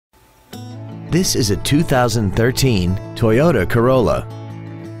This is a 2013 Toyota Corolla.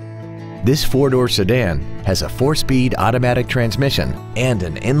 This four-door sedan has a 4-speed automatic transmission and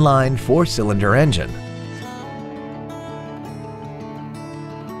an inline 4-cylinder engine.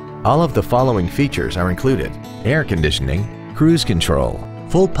 All of the following features are included: air conditioning, cruise control,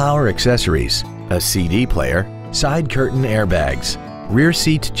 full power accessories, a CD player, side curtain airbags, rear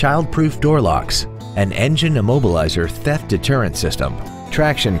seat child-proof door locks, an engine immobilizer theft deterrent system,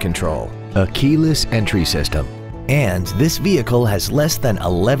 traction control, a keyless entry system, and this vehicle has less than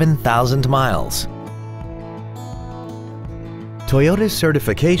 11,000 miles. Toyota's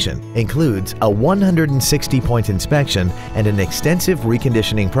certification includes a 160-point inspection and an extensive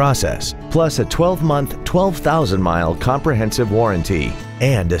reconditioning process, plus a 12-month, 12,000-mile comprehensive warranty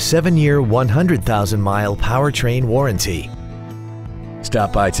and a 7-year, 100,000-mile powertrain warranty.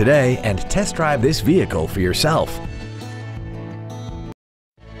 Stop by today and test drive this vehicle for yourself.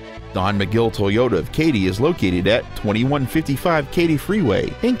 Don McGill Toyota of Katy is located at 2155 Katy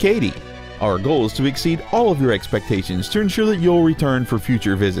Freeway in Katy. Our goal is to exceed all of your expectations to ensure that you'll return for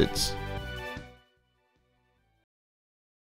future visits.